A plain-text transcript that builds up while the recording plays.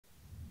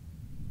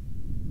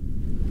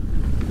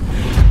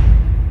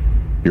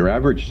Your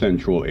average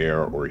central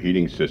air or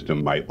heating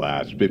system might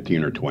last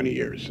 15 or 20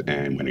 years,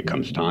 and when it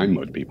comes time,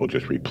 most people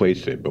just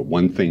replace it. But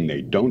one thing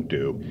they don't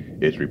do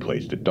is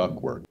replace the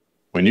ductwork.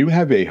 When you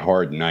have a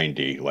hard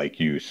 90, like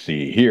you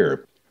see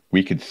here,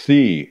 we could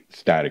see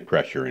static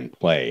pressure in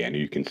play, and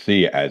you can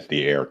see as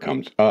the air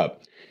comes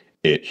up,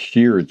 it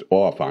shears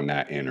off on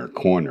that inner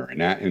corner,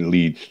 and that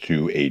leads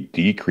to a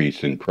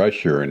decrease in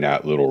pressure in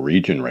that little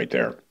region right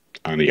there.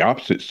 On the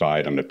opposite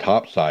side, on the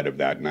top side of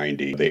that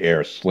 90, the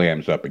air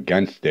slams up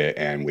against it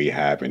and we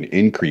have an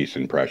increase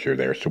in pressure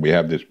there. So we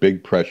have this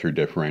big pressure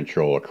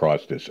differential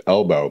across this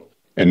elbow,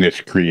 and this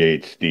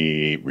creates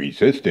the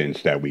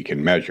resistance that we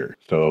can measure.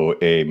 So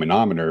a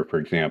manometer, for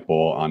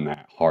example, on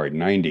that hard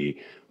 90,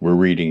 we're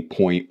reading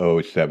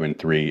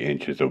 0.073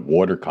 inches of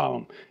water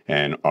column,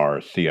 and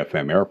our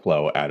CFM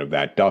airflow out of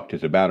that duct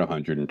is about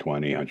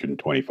 120,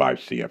 125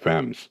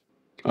 CFMs.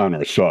 On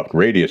our soft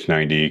radius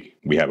 90,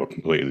 we have a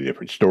completely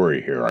different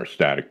story here. Our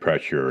static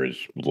pressure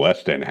is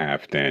less than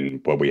half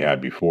than what we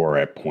had before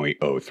at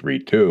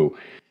 0.032,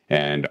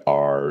 and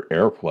our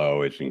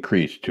airflow is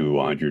increased to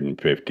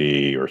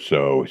 150 or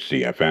so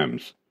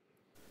CFMs.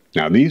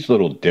 Now, these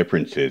little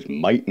differences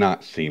might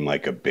not seem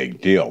like a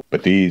big deal,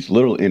 but these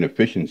little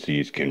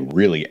inefficiencies can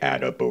really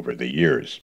add up over the years.